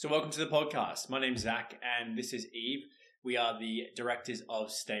So welcome to the podcast. My name's Zach and this is Eve. We are the directors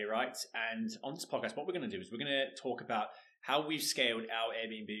of Stay Right. And on this podcast, what we're going to do is we're going to talk about how we've scaled our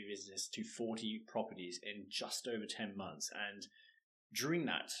Airbnb business to 40 properties in just over 10 months. And during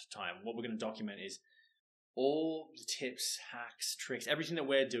that time, what we're going to document is all the tips, hacks, tricks, everything that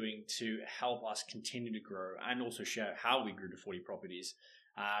we're doing to help us continue to grow and also share how we grew to 40 properties.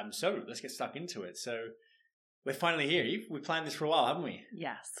 So let's get stuck into it. So we're finally here, Eve. We planned this for a while, haven't we?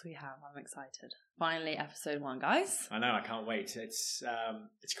 Yes, we have. I'm excited. Finally, episode 1, guys. I know. I can't wait. It's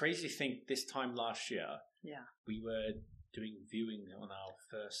crazy to think this time last year, we were doing viewing on our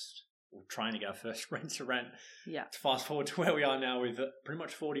first, or trying to get our first rent-to-rent. Yeah. To fast forward to where we are now with pretty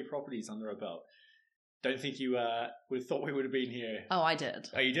much 40 properties under our belt. Don't think you would have thought we would have been here. Oh, I did.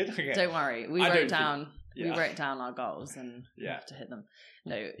 Oh, you did? Okay. Don't worry. We wrote down our goals and we have to hit them.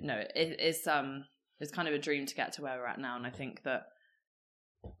 No, it's kind of a dream to get to where we're at now, and I think that,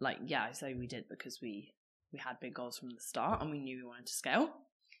 I say we did because we had big goals from the start and we knew we wanted to scale.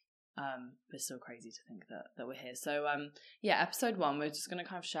 But it's still crazy to think that we're here. So, episode 1, we're just going to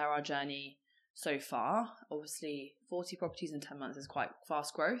kind of share our journey so far. Obviously, 40 properties in 10 months is quite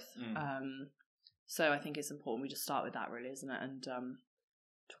fast growth. So I think it's important we just start with that, really, isn't it? And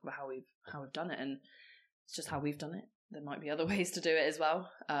talk about how we've done it, and it's just how we've done it. There might be other ways to do it as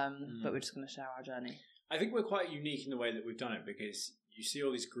well, but we're just going to share our journey. I think we're quite unique in the way that we've done it, because you see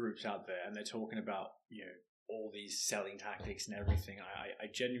all these groups out there and they're talking about, all these selling tactics and everything. I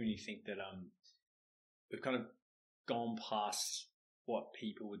genuinely think that we've kind of gone past what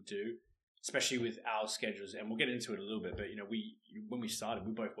people would do, especially with our schedules. And we'll get into it a little bit, but when we started,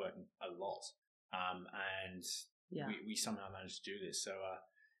 we both worked a lot, and we somehow managed to do this. So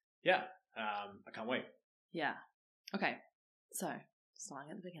I can't wait. Yeah. Okay, so starting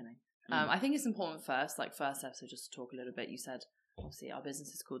at the beginning. I think it's important first episode, just to talk a little bit. You said, obviously, our business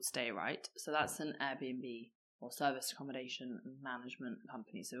is called Stay Right. So that's an Airbnb or service accommodation management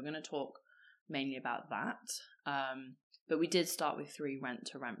company. So we're going to talk mainly about that. But we did start with 3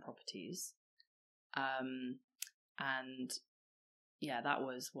 rent-to-rent properties. That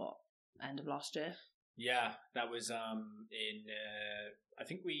was end of last year? Yeah, that was I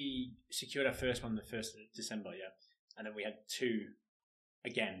think we secured our first one the 1st of December, yeah. And then we had 2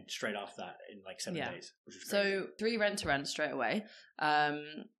 again straight after that in 7 days, which was crazy. So 3 rent-to-rent straight away. That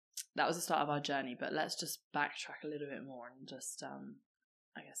was the start of our journey, but let's just backtrack a little bit more and just,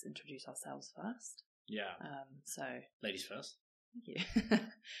 introduce ourselves first. Yeah. So ladies first. Thank you.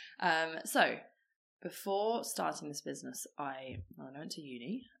 So before starting this business, I went to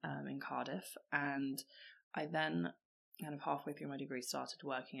uni in Cardiff, and I then kind of halfway through my degree started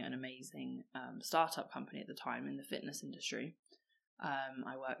working at an amazing startup company at the time in the fitness industry.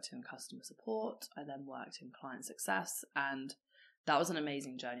 I worked in customer support. I then worked in client success, and that was an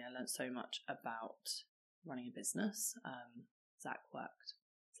amazing journey. I learned so much about running a business. Zach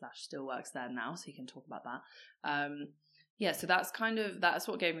still works there now, so he can talk about that. So that's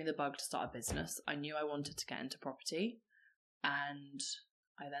what gave me the bug to start a business. I knew I wanted to get into property, and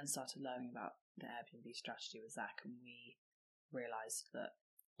I then started learning about the Airbnb strategy with Zach, and we realised that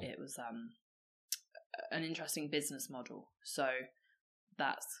it was an interesting business model. So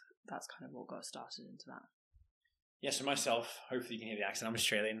that's kind of what got us started into that. Yeah, so myself, hopefully you can hear the accent. I'm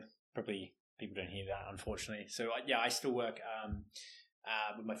Australian. Probably people don't hear that, unfortunately. So I still work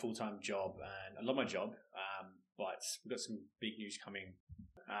with my full-time job, and I love my job, but we've got some big news coming.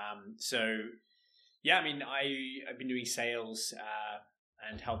 I've been doing sales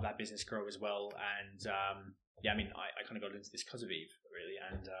and help that business grow as well. And I kind of got into this because of Eve, really.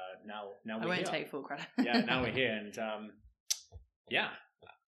 And now we're here. I won't take full credit. Now we're here, and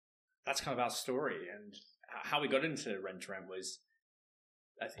that's kind of our story. And how we got into rent-to-rent was,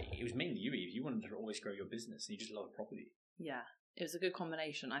 I think it was mainly you, Eve. You wanted to always grow your business, and you just love property. Yeah, it was a good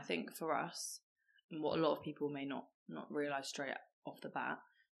combination. I think for us, and what a lot of people may not realise straight off the bat,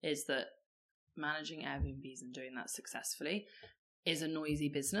 is that managing Airbnbs and doing that successfully is a noisy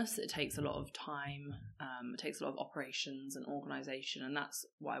business. It takes a lot of time. It takes a lot of operations and organisation, and that's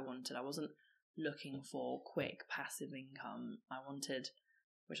what I wanted. I wasn't looking for quick passive income. I wanted,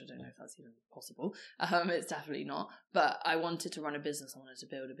 which I don't know if that's even possible. It's definitely not. But I wanted to run a business. I wanted to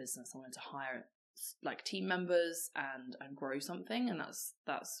build a business. I wanted to hire team members and grow something, and that's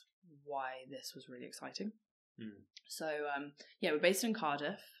why this was really exciting. So we're based in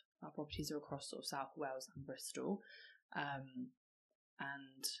Cardiff. Our properties are across sort of South Wales and Bristol. I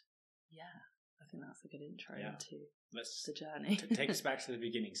think that's a good intro into the journey. Take us back to the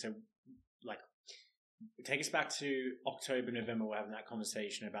beginning. So, take us back to October, November. We're having that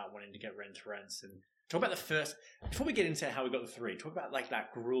conversation about wanting to get rent-to-rents, and Talk about the first, before we get into how we got the 3, talk about like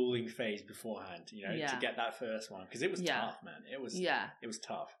that grueling phase beforehand, you know, to get that first one. Because it was tough, man. It was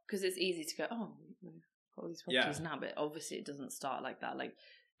tough. Because it's easy to go, oh, we've got all these properties now, but obviously it doesn't start like that. Like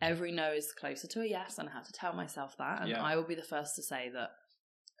every no is closer to a yes, and I had to tell myself that. And I will be the first to say that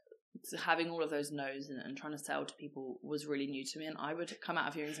having all of those no's and trying to sell to people was really new to me, and I would come out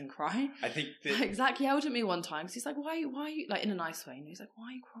of viewings and cry. I think like Zach yelled at me one time because he's like, why are you, like in a nice way, and he's like, why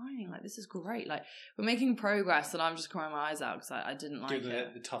are you crying? Like, this is great, like we're making progress, and I'm just crying my eyes out because I didn't like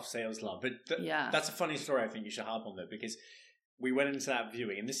it. The tough sales love. But that's a funny story. I think you should harp on that, because we went into that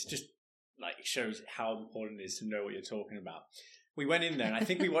viewing, and this just like shows how important it is to know what you're talking about. We went in there, and I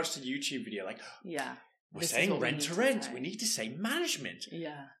think we watched a YouTube video like, we're saying rent to rent, we need to say management.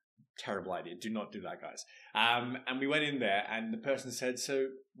 Terrible idea. Do not do that, guys. And we went in there, and the person said, so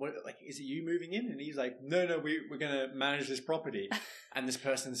what, like, is it you moving in? And he's like, no, we're going to manage this property. And this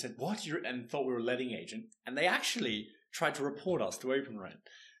person said, what? And thought we were a letting agent. And they actually tried to report us to Open Rent.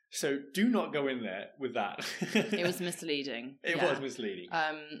 So do not go in there with that. It was misleading. It was misleading.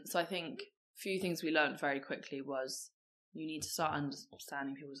 So I think a few things we learned very quickly was you need to start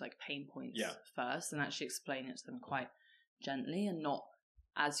understanding people's like pain points first, and actually explain it to them quite gently, and not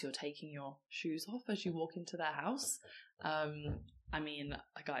as you're taking your shoes off as you walk into their house. I mean,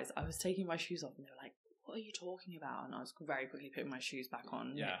 guys, I was taking my shoes off and they were like, what are you talking about? And I was very quickly putting my shoes back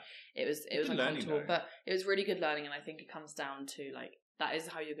on. It was uncomfortable, but it was really good learning. And I think it comes down to like, that is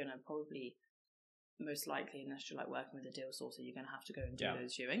how you're going to probably, most likely, unless you're like working with a deal sourcer, you're going to have to go and do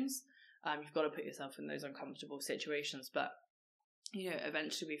those viewings. You've got to put yourself in those uncomfortable situations. But, you know,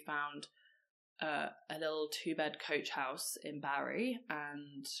 eventually we found a little 2-bed coach house in Barry,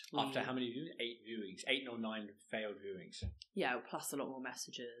 and after how many viewings? 8 viewings, 8 or 9 failed viewings. Yeah, plus a lot more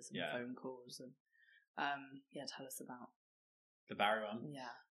messages and phone calls, and tell us about the Barry one.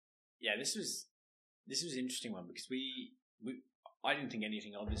 This was an interesting one, because I didn't think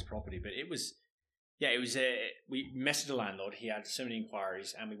anything of this property, but it was we messaged the landlord. He had so many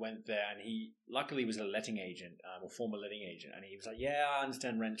inquiries, and we went there, and he luckily was a letting agent, or former letting agent, and he was like, I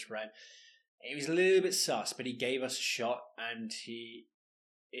understand rent to rent. It was a little bit sus, but he gave us a shot, and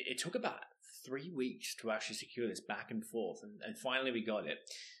it took about 3 weeks to actually secure this back and forth, and finally we got it,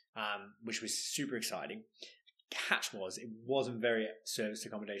 which was super exciting. Catch was, it wasn't very service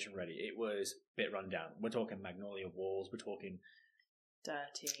accommodation ready. It was a bit run down. We're talking magnolia walls, we're talking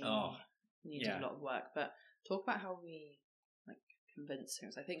dirty, needed a lot of work. But talk about how we like convince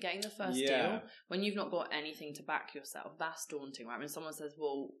things. I think getting the first deal, when you've not got anything to back yourself, that's daunting, right? When someone says,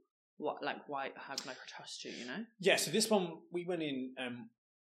 well, what, like, why, how can I trust you, you know? Yeah, so this one, we went in,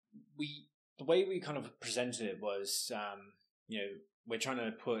 the way we kind of presented it was, we're trying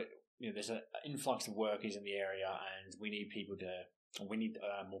to put, there's an influx of workers in the area, and we need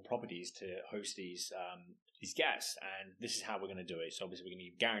more properties to host these guests, and this is how we're going to do it. So obviously we're going to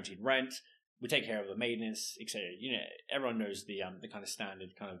need guaranteed rent, we take care of the maintenance, etc. Everyone knows the kind of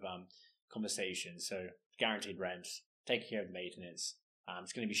standard kind of conversation. So guaranteed rent, take care of the maintenance.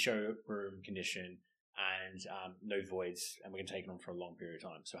 It's going to be showroom condition, and no voids, and we're going to take it on for a long period of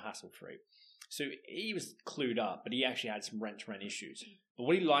time, so hassle-free. So he was clued up, but he actually had some rent-to-rent issues. But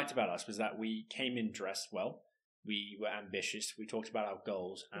what he liked about us was that we came in dressed well, we were ambitious, we talked about our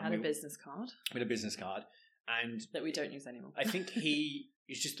goals. We had a business card. We had a business card. And that we don't use anymore. I think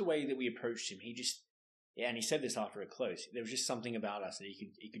it's just the way that we approached him. And he said this after a close, there was just something about us that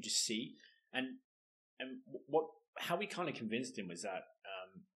he could just see. And how we kind of convinced him was that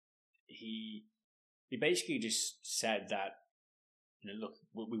he basically just said that, look,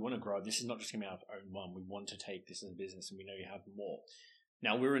 we want to grow. This is not just going to be our own one. We want to take this as a business, and we know you have more.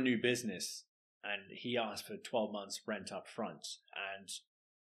 Now, we're a new business, and he asked for 12 months rent up front, and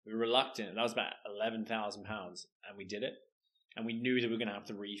we were reluctant. That was about £11,000, and we did it. And we knew that we were going to have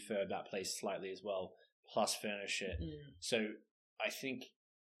to refurb that place slightly as well, plus furnish it. So I think,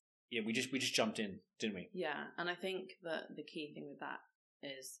 we just jumped in, didn't we? Yeah, and I think that the key thing with that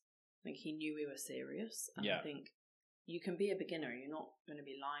is, I think he knew we were serious. And I think you can be a beginner. You're not going to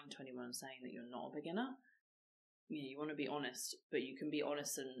be lying to anyone saying that you're not a beginner. You want to be honest, but you can be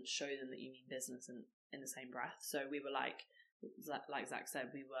honest and show them that you mean business in the same breath. So we were like Zach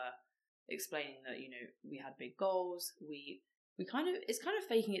said, we were explaining that, we had big goals. It's kind of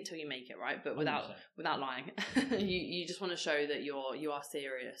faking it till you make it, right? But without lying. you just want to show that you are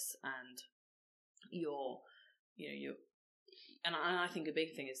serious, and and I think a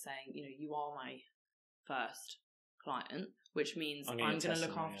big thing is saying, you are my first client, which means I'm going to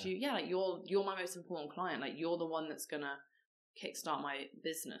look after you. Yeah, like you're my most important client. Like, you're the one that's going to kickstart my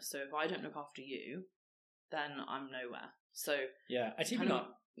business. So if I don't look after you, then I'm nowhere. So I think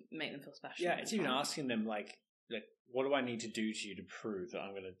make them feel special. Yeah, it's even asking them like, what do I need to do to you to prove that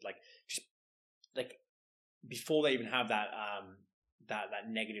I'm going to just before they even have that that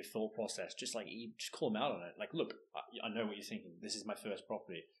negative thought process, just call them out on it. Like, look, I know what you're thinking. This is my first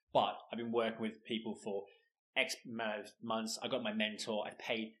property, but I've been working with people for X amount of months. I got my mentor. I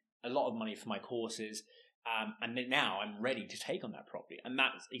paid a lot of money for my courses, and then now I'm ready to take on that property. And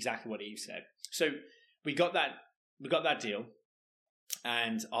that's exactly what Eve said. So we got that deal,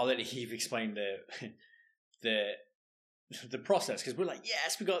 and I'll let Eve explain the process, because we're like,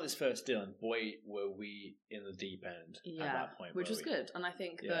 yes, we got this first deal, and boy, were we in the deep end at that point. Which was good. And I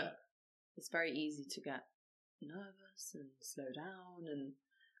think that it's very easy to get nervous and slow down,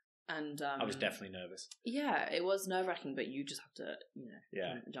 and I was definitely nervous. Yeah, it was nerve-wracking, but you just have to,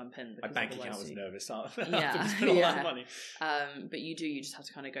 jump in. My bank account was nervous. Yeah, all that money. But you just have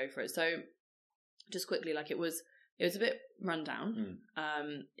to kind of go for it. So, just quickly, it was a bit run down.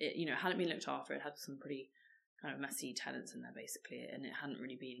 It hadn't been looked after. It had some pretty kind of messy tenants in there, basically, and it hadn't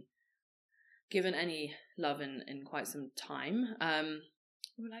really been given any love in quite some time.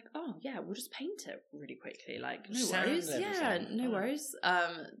 We were like, oh yeah, we'll just paint it really quickly, no worries. Yeah, no worries.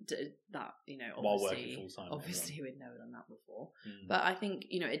 That while working full time, obviously we'd never done that before. But I think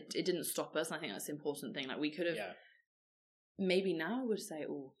it didn't stop us, and I think that's the important thing. We could have maybe now would say,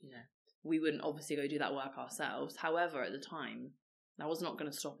 we wouldn't obviously go do that work ourselves. However, at the time, that was not going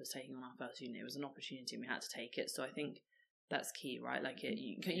to stop us taking on our first unit. It was an opportunity and we had to take it. So I think that's key, right?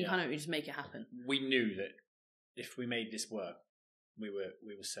 You kind of just make it happen. We knew that if we made this work, we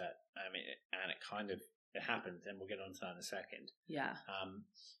were set. I mean, and it happened, and we'll get onto that in a second. Yeah.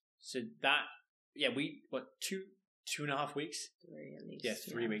 So that, we 2.5 weeks? 3 at least. Yeah,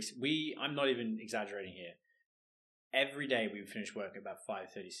 3 weeks. I'm not even exaggerating here. Every day we would finish work at about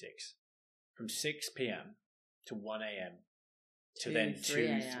 5:36. From 6 p.m. to 1 a.m. to then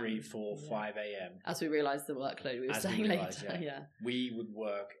 2, 3, 4, 5 a.m. As we realised the workload we were saying later. Yeah. We would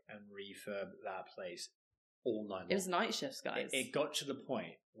work and refurb that place all night long. It was night shifts, guys. It got to the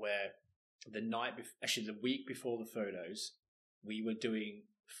point where the week before the photos, we were doing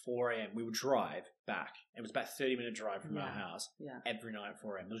 4 a.m. We would drive back. It was about a 30-minute drive from our house every night at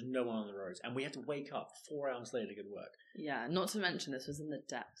 4 a.m. There was no one on the roads. And we had to wake up 4 hours later to go to work. Yeah, not to mention this was in the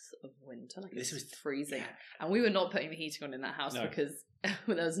depths of winter. This was freezing. Yeah. And we were not putting the heating on in that house because there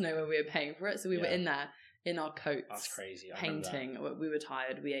was no way we were paying for it. So we were in there in our coats. That's crazy. Painting. We were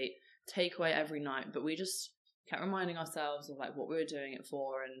tired. We ate takeaway every night. But we just kept reminding ourselves of what we were doing it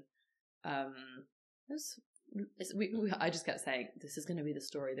for. And I just kept saying, this is going to be the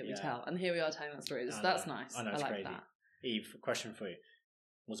story that we tell. And here we are telling that story. That's nice. I know, it's like crazy. That. Eve, question for you.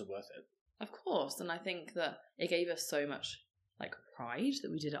 Was it worth it? Of course. And I think that it gave us so much pride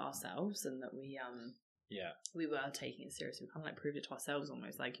that we did it ourselves, and that we were taking it seriously. We kind of proved it to ourselves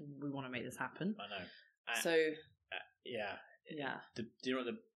almost. We want to make this happen. I know. So do you know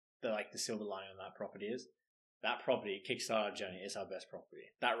what the silver lining on that property is? That property, Kickstarter journey, is our best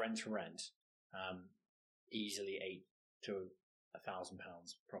property. That rent to rent, easily £800 to £1,000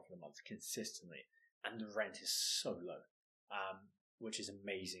 profit a month consistently, and the rent is so low, which is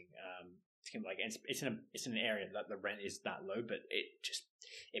amazing. It's in an area that the rent is that low, but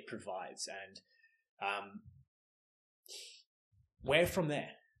it provides. And where from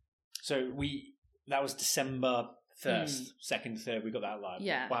there? So that was December 1st, 2nd, 3rd. We got that live.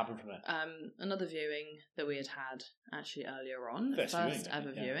 Yeah. What happened from there? Another viewing that we had actually earlier on. First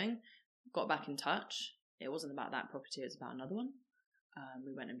ever viewing. Got back in touch. It wasn't about that property, it was about another one.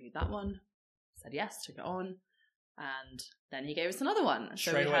 We went and viewed that one, said yes, took it on, and then he gave us another one. So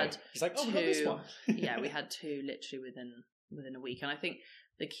straight we away. had He's like, we got this one. Yeah, we had 2 literally within a week. And I think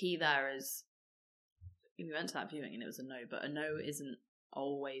the key there is, we went to that viewing and it was a no, but a no isn't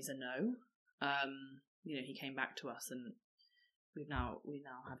always a no. He came back to us, and we now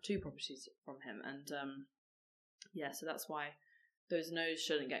have 2 properties from him, and so that's why those no's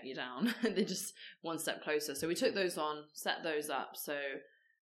shouldn't get you down. They're just one step closer. So we took those on, set those up. So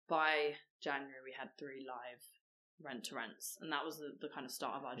by January we had 3 live rent to rents, and that was the kind of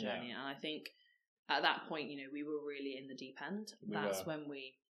start of our journey. And I think at that point, we were really in the deep end. That's when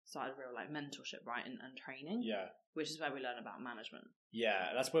we started real mentorship, right, and training. Yeah, which is where we learn about management.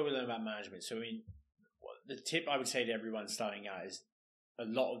 Yeah, that's where we learn about management. So the tip I would say to everyone starting out is, a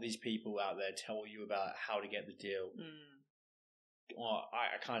lot of these people out there tell you about how to get the deal. Well,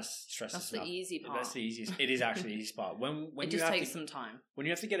 I can't stress that's this enough. The easy part. That's the easiest. It is actually the easiest part. When it just takes some time. When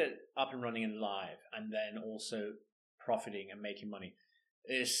you have to get it up and running and live, and then also profiting and making money,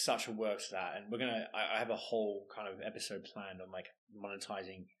 it is such a work to that. And I have a whole kind of episode planned on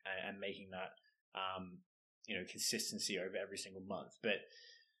monetizing and making that, consistency over every single month. But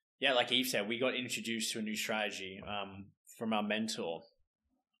Yeah, like Eve said, we got introduced to a new strategy from our mentor,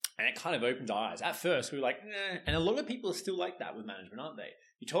 and it kind of opened our eyes. At first, we were like, eh. And a lot of people are still like that with management, aren't they?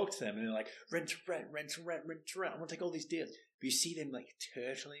 You talk to them, and they're like, rent to rent, rent to rent, rent to rent. I want to take all these deals. But you see them like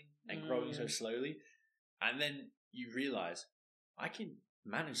turtling and growing so slowly, and then you realize, I can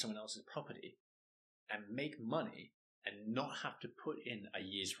manage someone else's property and make money and not have to put in a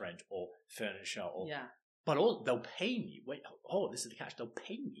year's rent or furniture or but they'll pay me. Wait, this is the catch. They'll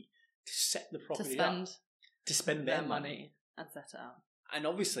pay me to set the property up, to spend their money and set it up. And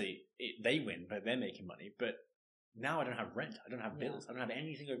obviously they win, but they're making money. But now I don't have rent. I don't have bills. I don't have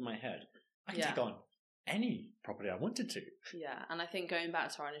anything over my head. I can take on any property I wanted to. Yeah, and I think going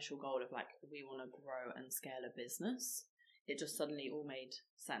back to our initial goal of like we want to grow and scale a business, it just suddenly all made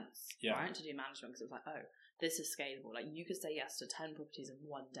sense, right? To do management, because it was like, oh, this is scalable. Like you could say yes to 10 properties in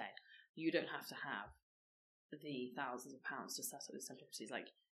one day. You don't have to have the thousands of pounds to set up these 10 properties. Like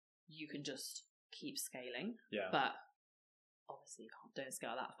you can just keep scaling. Yeah. But obviously you don't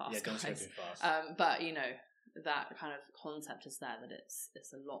scale that fast. Yeah, don't scale too fast. But you know, that kind of concept is there, that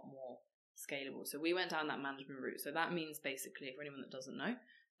it's a lot more scalable. So we went down that management route. So that means basically, for anyone that doesn't know,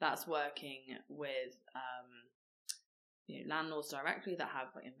 that's working with landlords directly that have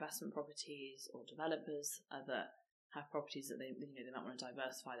like investment properties, or developers that have properties that they might want to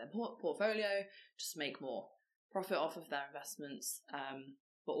diversify their portfolio, just make more profit off of their investments.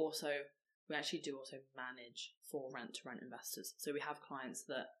 But also we actually do also manage for rent to rent investors. So we have clients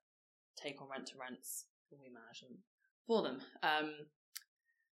that take on rent to rents and we manage them for them.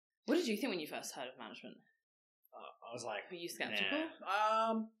 What did you think when you first heard of management? I was like, were you skeptical?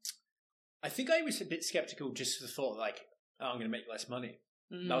 Nah. I think I was a bit skeptical, just for the thought like, oh, I'm going to make less money.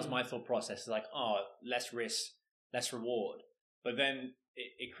 That was my thought process. Like, oh, less risk, less reward. But then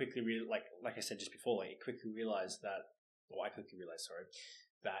it quickly like I said just before, it quickly realized that,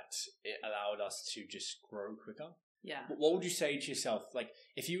 that it allowed us to just grow quicker. Yeah. What would you say to yourself, like,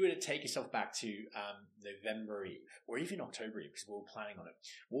 if you were to take yourself back to November Eve, or even October Eve, because we were planning on it,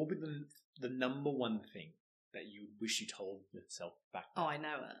 what would be the number one thing that you wish you told yourself back then? Oh, I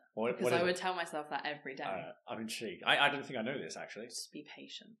know it. Because I would tell myself that every day. I'm intrigued. I don't think I know this, actually. Just be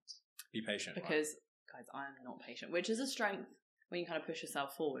patient. Be patient. Because, guys, I'm not patient, which is a strength when you kind of push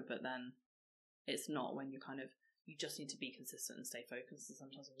yourself forward, but then it's not when you just need to be consistent and stay focused. And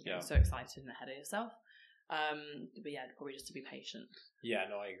sometimes you get so excited and ahead of yourself. But yeah, probably just to be patient. Yeah,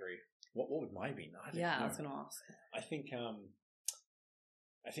 no, I agree. What would mine be? I was going to ask. I think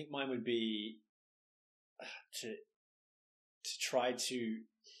mine would be to try to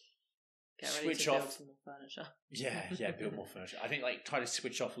get ready switch to off. Build some more furniture. Yeah, build more furniture. I think like try to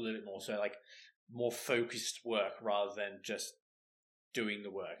switch off a little bit more, so like more focused work rather than just doing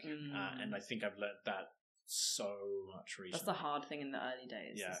the work. And I think I've learned that so much recently. That's the hard thing in the early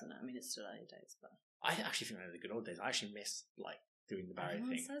days, isn't it? I mean, it's still early days, but I actually think they're the good old days. I actually miss like doing the Barry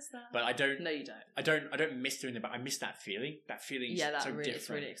thing. Says that. But I don't. No, you don't. I don't miss doing the Barry. I miss that feeling. That feeling. Yeah, that so really, different. it's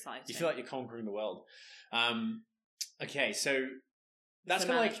really exciting. You feel like you're conquering the world. Okay, so that's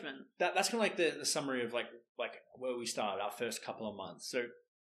kind of like that's kind of like the summary of like where we started our first couple of months. So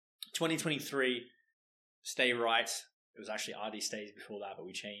 2023, Stay Right. It was actually RD Stays before that, but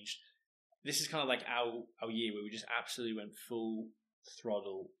we changed. This is kind of like our year where we just absolutely went full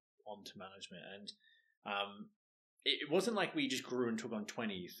throttle onto management. And it wasn't like we just grew and took on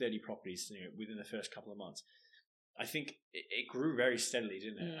 20, 30 properties within the first couple of months. I think it grew very steadily,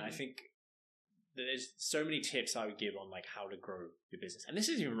 didn't it? And I think there's so many tips I would give on like how to grow your business. And this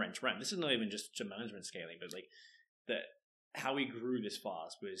isn't even rent to rent. This is not even just management scaling, but like how we grew this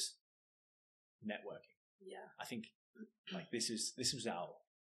fast was networking. Yeah. I think like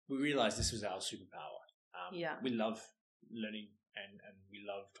we realized this was our superpower. We love learning and we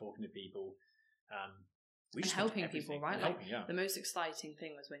love talking to people. We just helping people, right? Helping, the most exciting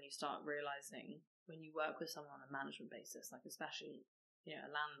thing was when you start realizing when you work with someone on a management basis, like especially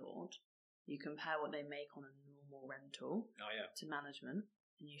a landlord, you compare what they make on a normal rental to management,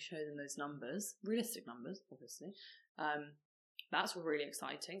 and you show them those numbers, realistic numbers, obviously. That's really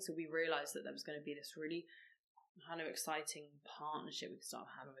exciting. So we realized that there was going to be this really kind of exciting partnership we could start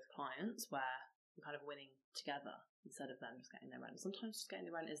having with clients where we're kind of winning together instead of them just getting their rent. Sometimes just getting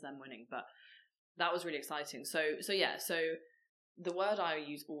the rent is them winning, but that was really exciting. So the word I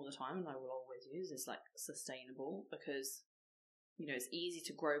use all the time and I will always use is like sustainable, because it's easy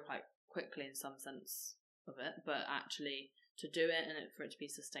to grow quite quickly in some sense of it, but actually to do it and for it to be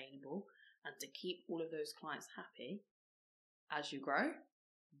sustainable and to keep all of those clients happy as you grow,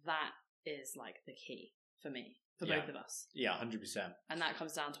 that is like the key for me, for both of us. Yeah, 100%. And that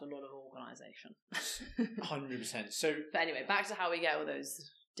comes down to a lot of organisation. 100%. So, but anyway, back to how we get all those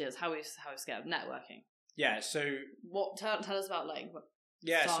deals, how we scaled networking. Yeah. So tell us about like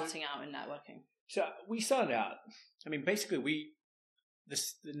starting out in networking. So we started out. I mean, basically, the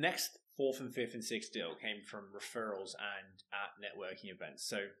next 4th and 5th and 6th deal came from referrals and at networking events.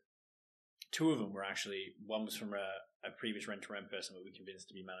 So 2 of them were actually, one was from a previous rent-to-rent person that we convinced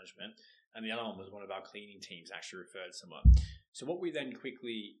to be management, and the other one was one of our cleaning teams actually referred someone. So what we then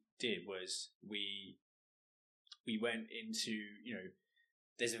quickly did was we went into,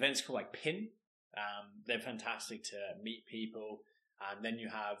 there's events called like PIN. They're fantastic to meet people. And then you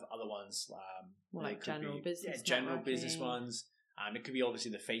have other ones like general business. Yeah, general business ones. It could be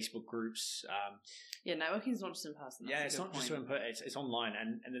obviously the Facebook groups. Networking is not just in person. Yeah, it's not just in person. It's online,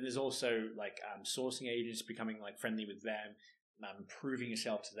 and then there's also like sourcing agents, becoming like friendly with them, proving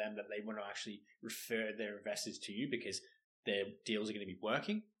yourself to them that they want to actually refer their investors to you because their deals are going to be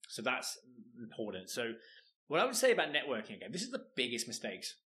working. So that's important. So what I would say about networking, again, this is the biggest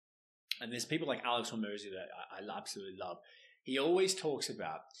mistakes, and there's people like Alex Hormozy that I absolutely love. He always talks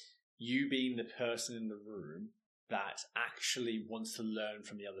about you being the person in the room that actually wants to learn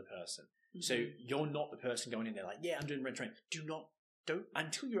from the other person. Mm-hmm. So you're not the person going in there like, yeah, I'm doing rent training. Don't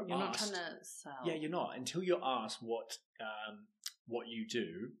until you're asked. You're not trying to sell. Yeah, you're not. Until you're asked what you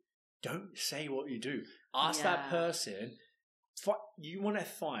do, don't say what you do. Ask that person. You want to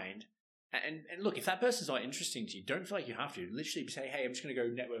find. And look, if that person's not interesting to you, don't feel like you have to. Literally say, hey, I'm just going to go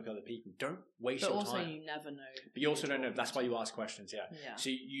network with other people. Don't waste your time. But also you never know. But you also don't know. That's why you ask questions, yeah. So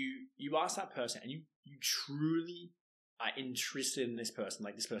you ask that person and you truly are interested in this person,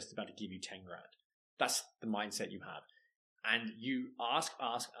 like this person's about to give you 10 grand. That's the mindset you have. And you ask.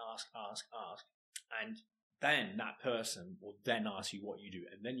 And then that person will then ask you what you do.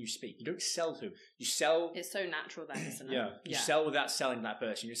 And then you speak. You don't sell to them. You sell. It's so natural then, isn't it? Yeah. You sell without selling that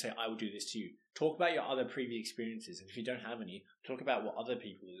person. You just say, I will do this to you. Talk about your other previous experiences. And if you don't have any, talk about what other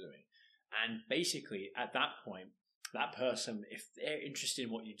people are doing. And basically, at that point, that person, if they're interested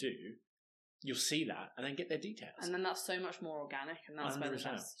in what you do, you'll see that and then get their details. And then that's so much more organic. And that's 100%. Where the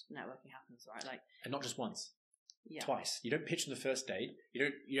best networking happens, right? Like, and not just once. Yeah. Twice. You don't pitch on the first date.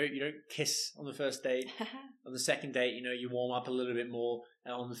 You don't kiss on the first date. On the second date, you warm up a little bit more,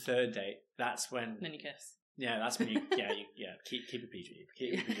 and on the third date, that's when. Then you kiss. Yeah, that's when you. Keep it PG.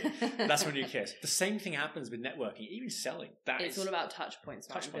 Keep it PG. That's when you kiss. The same thing happens with networking, even selling. It's all about touch points,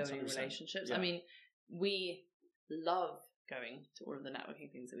 right? And building 100%. Relationships. Yeah. I mean, we love going to all of the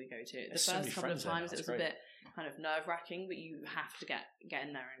networking things that we go to. The first couple of times it was a bit kind of nerve-wracking, but you have to get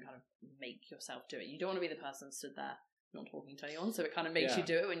in there and kind of make yourself do it. You don't want to be the person stood there not talking to anyone, so it kind of makes you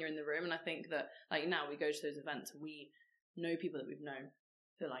do it when you're in the room. And I think that like now we go to those events and we know people that we've known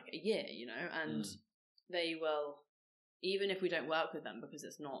for like a year, and they will, even if we don't work with them because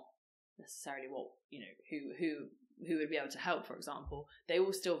it's not necessarily what who would be able to help, for example, they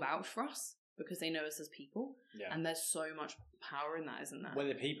will still vouch for us because they know us as people. Yeah. And there's so much power in that, isn't there? When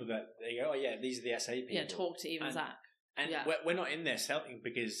the people that they go, oh yeah, these are the SA people. Yeah, talk to even Zach. And we're not in there selling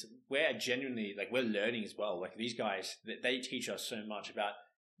because we're genuinely, like, we're learning as well. Like, these guys, they teach us so much about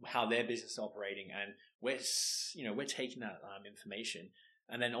how their business is operating, and we're taking that information,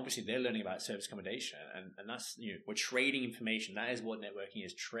 and then obviously they're learning about service accommodation, and that's, we're trading information. That is what networking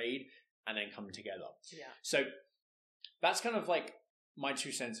is: trade and then come together. Yeah. So that's kind of like my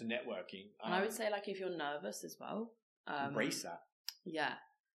 2 cents of networking. And I would say, like, if you're nervous as well, embrace that. Yeah,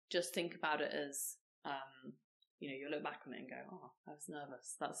 just think about it as you look back on it and go, oh, I was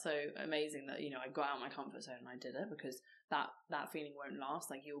nervous. That's so amazing that, I got out of my comfort zone and I did it, because that feeling won't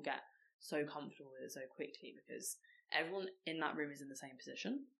last. Like, you'll get so comfortable with it so quickly because everyone in that room is in the same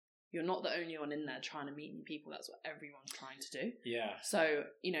position. You're not the only one in there trying to meet new people. That's what everyone's trying to do. Yeah. So,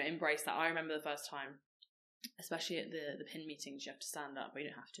 embrace that. I remember the first time, especially at the PIN meetings, you have to stand up. Well, you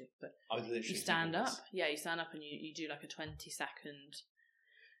don't have to, but you stand up. Yeah, you stand up and you do like a 20-second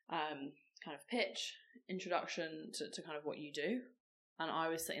kind of pitch, introduction to kind of what you do. And I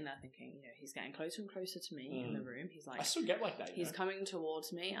was sitting there thinking, he's getting closer and closer to me in the room. He's like, I still get like that. He's coming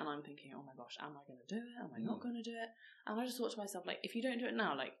towards me, and I'm thinking, oh my gosh, am I going to do it? Am I not going to do it? And I just thought to myself, like, if you don't do it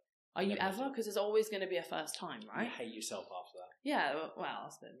now, like, are you ever? Because there's always going to be a first time, right? You hate yourself after that. Yeah, well,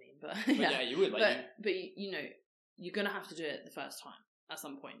 that's a bit mean, but yeah, you would. Like, but you're going to have to do it the first time at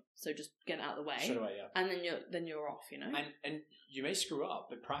some point. So just get it out of the way. So do I, yeah. And then you're off, And you may screw up,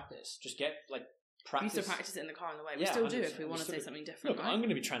 but practice. Just get, like, practice. We used to practice it in the car on the way. We still 100%. Do if we want to say something different. Look, right? I'm going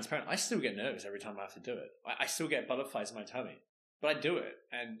to be transparent. I still get nervous every time I have to do it. I still get butterflies in my tummy. But I do it,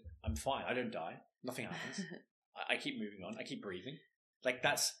 and I'm fine. I don't die. Nothing happens. I keep moving on. I keep breathing. Like,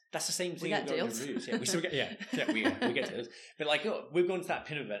 that's the same thing. We get deals. Yeah, we still get we get deals. But like, we've gone to that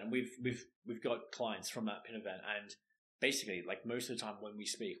PIN event, and we've got clients from that PIN event, and basically, like most of the time when we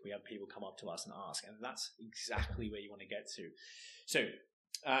speak, we have people come up to us and ask, and that's exactly where you want to get to. So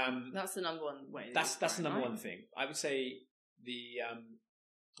that's the number one way. That's the number one thing. I would say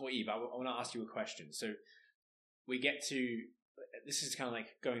Eve, I want to ask you a question. So we get to, this is kind of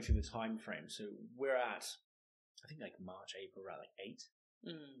like going through the time frame. So we're at, I think like March, April, we're at like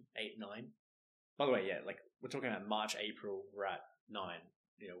 8, 9. By the way, yeah, like we're talking about March, April, we're at 9.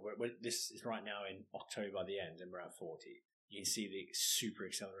 You know, this is right now in October, the end, and we're at 40. You can see the super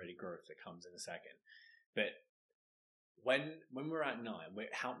accelerated growth that comes in a second. But when we're at 9,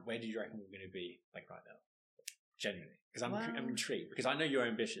 where do you reckon we're going to be like right now? Genuinely, because I'm intrigued, because I know you're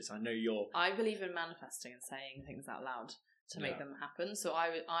ambitious. I believe in manifesting and saying things out loud to make them happen. So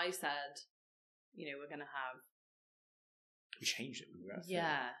I said, you know, we're going to have. We changed it. We were at 30.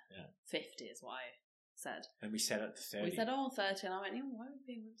 Yeah. 50 is what I said. And we said at 30. We said 30, and I went, why are we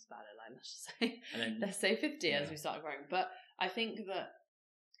being whims about it? Like, let's just say, let's say 50 as we start growing. But I think that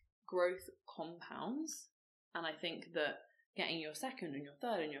growth compounds, and I think that getting your second and your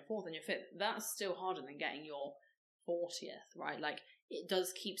third and your fourth and your fifth, that's still harder than getting your 40th, right? Like, it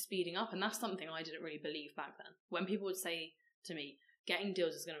does keep speeding up, and that's something I didn't really believe back then. When people would say to me, getting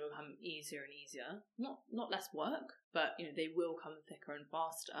deals is going to become easier and easier, not less work, but you know, they will come thicker and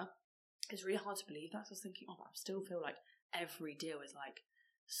faster. It's really hard to believe that. So I was thinking, I still feel like every deal is like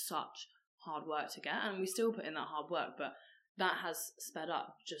such hard work to get, and we still put in that hard work, but that has sped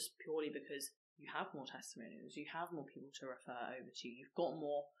up just purely because you have more testimonials, you have more people to refer over to you, you've got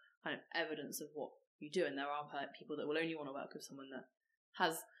more kind of evidence of what you do, and there are people that will only want to work with someone that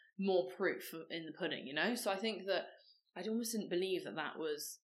has more proof in the pudding, you know? So I think that I almost didn't believe that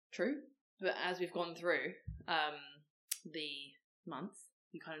was true, but as we've gone through the month,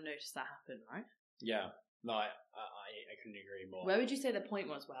 you kind of noticed that happen, right? Yeah, no, I couldn't agree more. Where would you say the point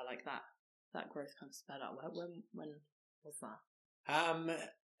was where like that growth kind of sped up? When was that?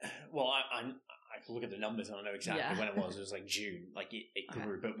 Well, I can look at the numbers and I know exactly when it was. It was like June, like it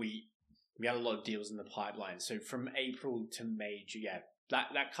grew, but we had a lot of deals in the pipeline. So from April to May,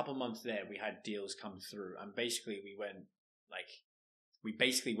 that couple months there, we had deals come through, and basically we went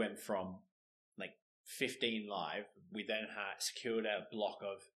from like 15 live. We then had secured a block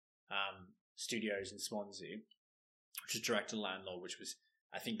of studios in Swansea, which is direct to landlord, which was,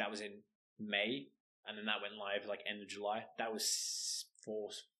 I think that was in May, and then that went live like end of July. That was 4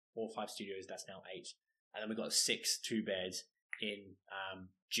 or 5 studios. That's now 8, and then we got 6 2-beds in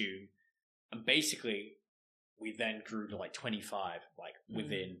June, and basically we then grew to like 25 like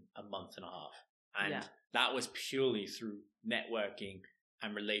within a month and a half, and that was purely through networking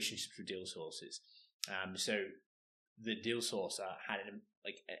and relationships with deal sources. So the deal sourcer had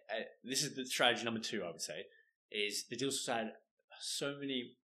this is the strategy number 2, I would say, is the deal sourcer had so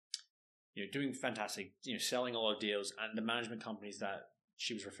many, you know, doing fantastic, you know, selling a lot of deals, and the management companies that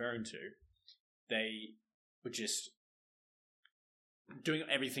she was referring to, they were just doing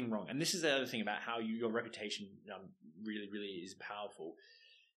everything wrong. And this is the other thing about how your reputation really, really is powerful.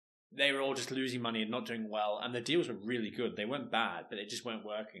 They were all just losing money and not doing well, and the deals were really good. They weren't bad, but they just weren't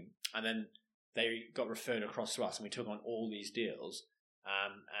working. And then they got referred across to us, and we took on all these deals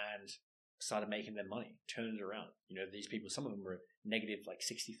and started making them money, turned it around. You know, these people, some of them were negative like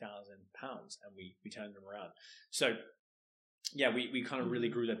 £60,000, and we turned them around. So yeah, we kind of really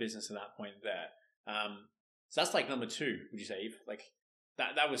grew their business at that point there. So that's like number 2, would you say, Eve? Like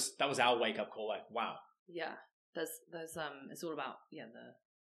that was our wake up call. Like, wow. Yeah, there's it's all about the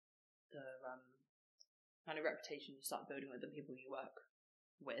kind of reputation you start building with the people you work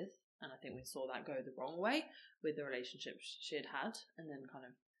with, and I think we saw that go the wrong way with the relationships she had, and then kind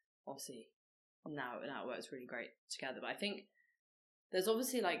of obviously now it works really great together. But I think there's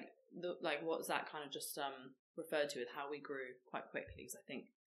obviously like what Zach kind of just referred to with how we grew quite quickly, because I think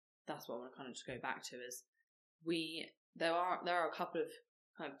that's what I want to kind of just go back to is there are a couple of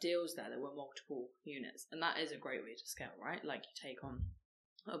kind of deals there that were multiple units, and that is a great way to scale, right? Like you take on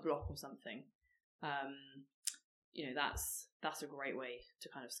a block or something, you know, that's a great way to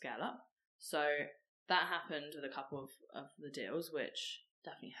kind of scale up. So that happened with a couple of the deals, which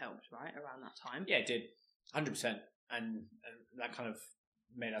definitely helped, right, around that time. Yeah, it did, 100%, and that kind of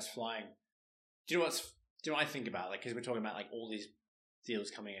made us flying. Do you know what I think about? Like, because we're talking about like all these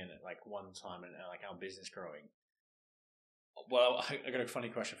deals coming in at like one time and like our business growing. Well, I got a funny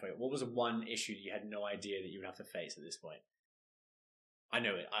question for you. What was the one issue that you had no idea that you would have to face at this point? I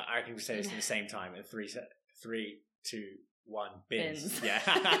know it. I can say this at the same time. In 3, 2, 1, bins. Yeah,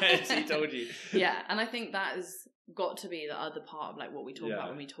 he told you. Yeah, and I think that has got to be the other part of like what we talk about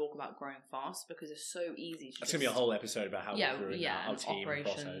when we talk about growing fast, because it's so easy. That's gonna be a whole episode about how we grew our team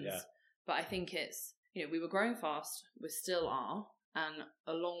operations. Process, but I think it's we were growing fast, we still are, and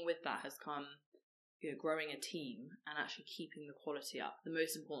along with that has come growing a team and actually keeping the quality up. The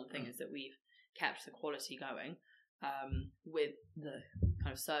most important thing is that we've kept the quality going with the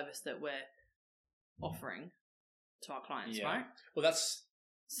kind of service that we're offering to our clients, right? Well, that's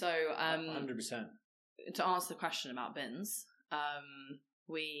so 100%. To answer the question about bins, I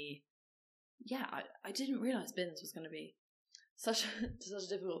didn't realize bins was going to be such a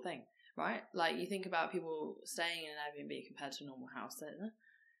difficult thing, right? Like, you think about people staying in an Airbnb compared to a normal house,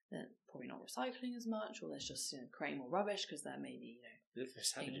 they're probably not recycling as much, or there's just creating more rubbish because they're maybe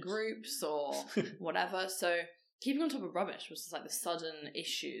in groups or whatever. So keeping on top of rubbish was just like the sudden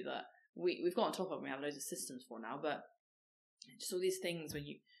issue that we've got on top of, and we have loads of systems for now. But just all these things,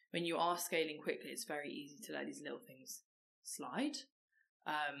 when you are scaling quickly, it's very easy to let these little things slide.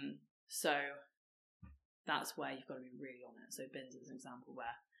 So that's where you've got to be really on it. So bins is an example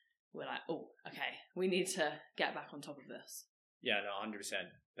where we're like, oh, okay, we need to get back on top of this. Yeah, no, 100%.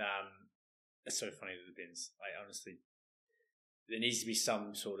 It's so funny with the bins. Honestly, there needs to be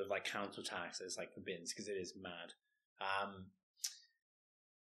some sort of like council tax that's like for bins, because it is mad.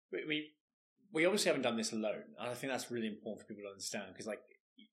 We obviously haven't done this alone, and I think that's really important for people to understand, because like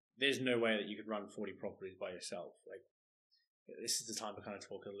there's no way that you could run 40 properties by yourself. Like, this is the time to kind of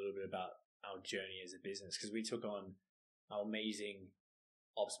talk a little bit about our journey as a business, because we took on our amazing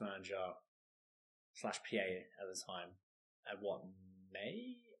ops manager / PA at the time at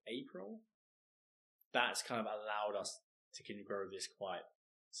April. That's kind of allowed us to grow this quite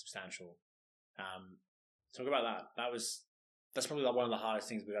substantial. Talk about that. That's probably like one of the hardest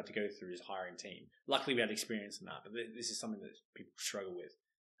things we've had to go through, is hiring a team. Luckily, we had experience in that, but this is something that people struggle with.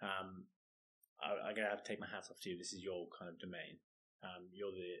 I'm gonna have to take my hat off to you. This is your kind of domain.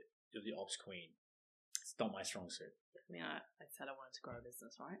 You're the ops queen. It's not my strong suit. I mean, I said I wanted to grow a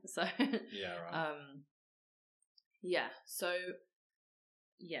business, right? So yeah, right. So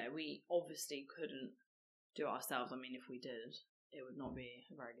we obviously couldn't do it ourselves. I mean, if we did, it would not be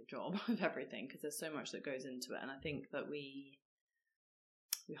a very good job of everything, because there's so much that goes into it. And I think that we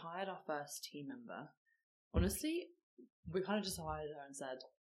hired our first team member. Honestly, we kind of just hired her and said,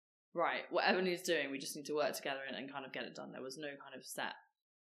 right, whatever needs doing, we just need to work together and kind of get it done. There was no kind of set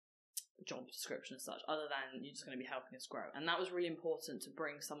job description as such, other than you're just going to be helping us grow. And that was really important, to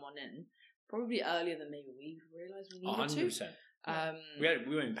bring someone in probably earlier than maybe we realised we needed 100%. to. Yeah.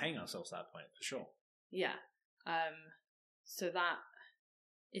 We weren't paying ourselves at that point, for sure. Yeah. So that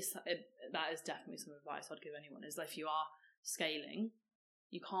is definitely some advice I'd give anyone, is that if you are scaling,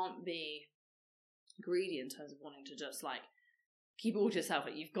 you can't be greedy in terms of wanting to just like keep it all to yourself.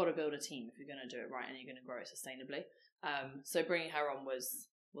 Like, you've got to build a team if you're going to do it right and you're going to grow it sustainably. So bringing her on was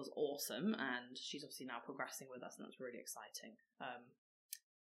awesome, and she's obviously now progressing with us, and that's really exciting.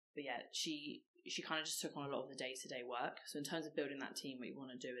 But yeah, she kind of just took on a lot of the day-to-day work. So in terms of building that team, what you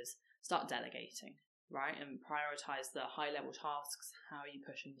want to do is start delegating, right? And prioritize the high-level tasks. How are you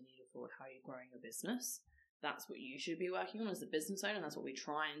pushing the needle forward? How are you growing your business? That's what you should be working on as a business owner, and that's what we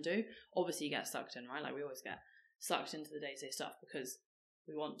try and do. Obviously, you get sucked in, right? Like, we always get sucked into the day-to-day stuff because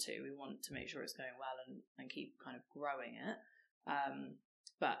we want to make sure it's going well and keep kind of growing it.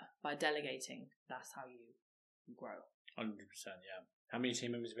 But by delegating, that's how you grow. 100%, yeah. How many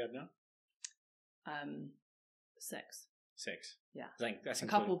team members do we have now? 6. 6. Yeah. That's a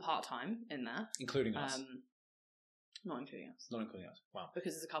couple part-time in there. Including us. Not including us. Not including us. Wow.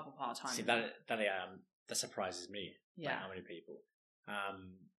 Because there's a couple part-time. See, that surprises me. Yeah. Like, how many people?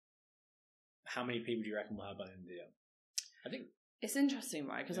 How many people do you reckon we'll have by the end of the year? I think it's interesting,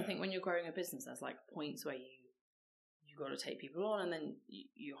 right? Because I think when you're growing a business, there's like points where you got to take people on, and then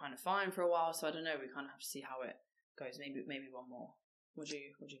you're kind of fine for a while. So I don't know. We kind of have to see how it goes. Maybe one more. What do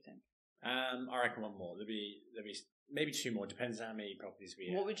you think? I reckon one more. There'll be maybe 2 more. Depends on how many properties we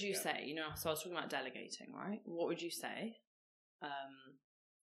have. What would you say? So I was talking about delegating, right? What would you say?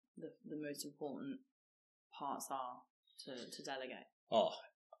 The most important parts are to delegate. To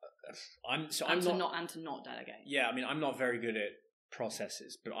not delegate. Yeah, I mean, I'm not very good at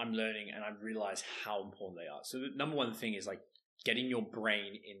processes, but I'm learning, and I realize how important they are. So the number one thing is like getting your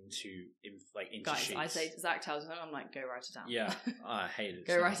brain into Guys, sheets. I say, Zach tells me, I'm like, go write it down. Yeah, I hate it.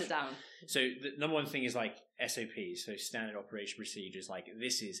 Go write it down. So the number one thing is like SOPs, so standard operation procedures. Like,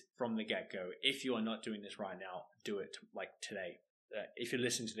 this is from the get-go. If you are not doing this right now, do it like today. If you're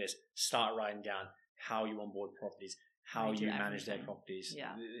listening to this, start writing down how you onboard properties, how you manage their properties,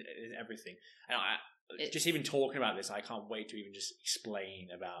 everything. And just even talking about this, I can't wait to even just explain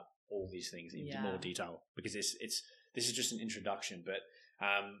about all these things in more detail, because this is just an introduction. But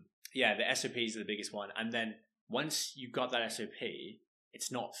the SOPs are the biggest one. And then once you've got that SOP,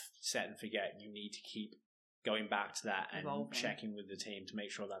 it's not set and forget. You need to keep going back to that and Evolving. checking with the team to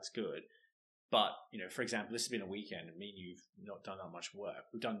make sure that's good. But, for example, this has been a weekend and me and you've not done that much work.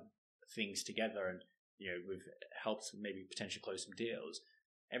 We've done things together and, we've helped maybe potentially close some deals.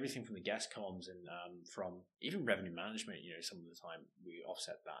 Everything from the guest comms and from even revenue management, some of the time we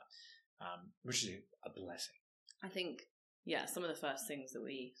offset that, which is a blessing. I think, some of the first things that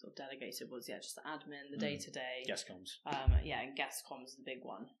we sort of delegated was, just the admin, the day-to-day. Guest comms. And guest comms is the big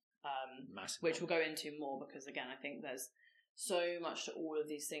one. Massive. Which we'll go into more because, again, I think there's so much to all of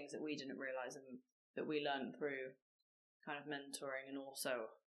these things that we didn't realise and that we learned through kind of mentoring and also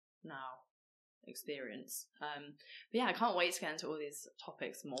now experience. But I can't wait to get into all these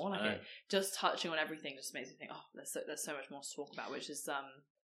topics more. Just touching on everything just makes me think, there's so much more to talk about, which is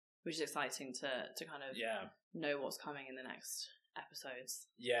exciting to kind of know what's coming in the next episodes.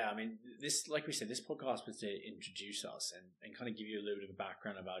 Yeah, I mean, this, like we said, this podcast was to introduce us and kind of give you a little bit of a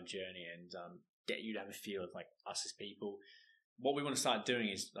background of our journey and get you to have a feel of like us as people. What we want to start doing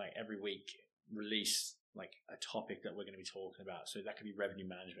is like every week release like a topic that we're going to be talking about. So that could be revenue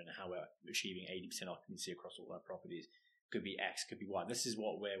management and how we're achieving 80% occupancy across all our properties. Could be X, could be Y. This is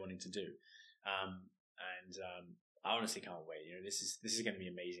what we're wanting to do. I honestly can't wait. This is going to be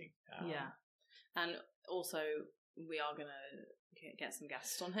amazing. And also we are going to get some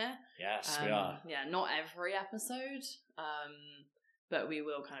guests on here. Yes, we are. Yeah, not every episode, but we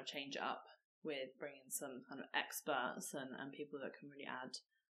will kind of change it up with bringing some kind of experts and people that can really add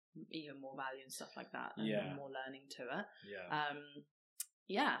even more value and stuff like that and more learning to it.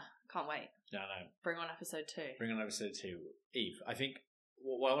 Can't wait. Bring on episode 2. Eve, I think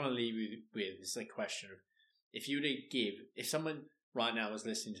what I want to leave you with is a question of if someone right now was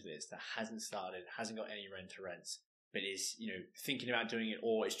listening to this that hasn't started, hasn't got any rent to rents, but is thinking about doing it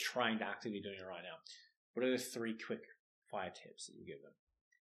or is trying to actively doing it right now, what are the 3 quick fire tips that you give them?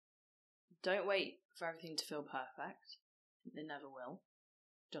 Don't wait for everything to feel perfect. It never will.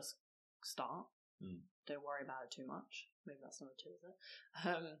 Just start. Don't worry about it too much. Maybe that's number 2, is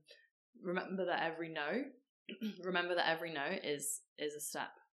it? Remember that every no is a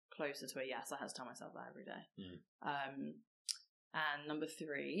step closer to a yes. I have to tell myself that every day. And number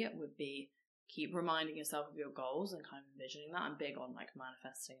 3 would be keep reminding yourself of your goals and kind of envisioning that. I'm big on like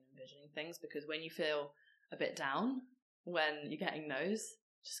manifesting and envisioning things because when you feel a bit down, when you're getting no's,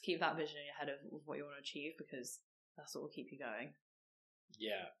 just keep that vision in your head of what you want to achieve because that's what will keep you going.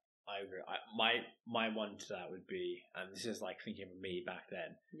 Yeah, I agree. My one to that would be, and this is like thinking of me back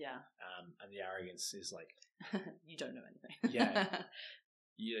then. Yeah. And the arrogance is like, you don't know anything.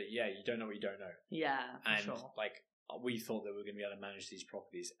 You don't know what you don't know. Yeah, for sure. Like we thought that we were going to be able to manage these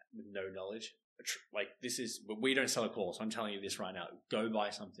properties with no knowledge. Like we don't sell a course. I'm telling you this right now. Go buy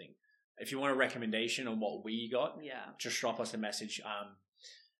something. If you want a recommendation on what we got, just drop us a message.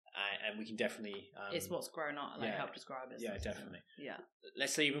 And we can definitely... it's what's grown up, helped us grow our business. Yeah, definitely. Yeah.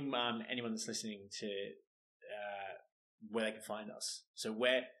 Let's leave anyone that's listening to where they can find us. So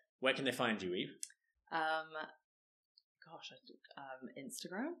where can they find you, Eve?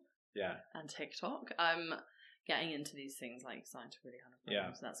 Instagram. Yeah. And TikTok. I'm getting into these things, starting to really kind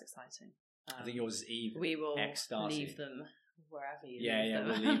of so that's exciting. I think yours is Eve. We will leave them wherever you leave them.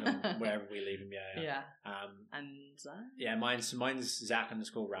 We'll leave them wherever we leave them. Mine's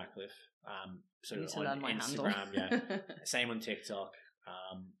Zach_Ratcliffe. So on Instagram, same on TikTok.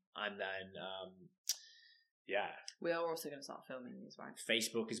 And then we are also going to start filming these, right?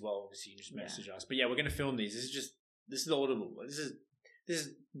 Facebook as well. Obviously, you just message us. But we're going to film these. This is audible. This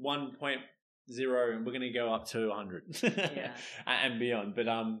is 1.0, and we're going to go up to 100 and beyond. But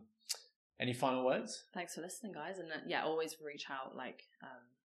any final words? Thanks for listening, guys. And always reach out,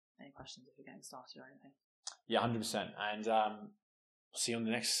 any questions if you're getting started or anything. 100%. And see you on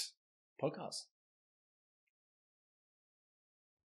the next podcast.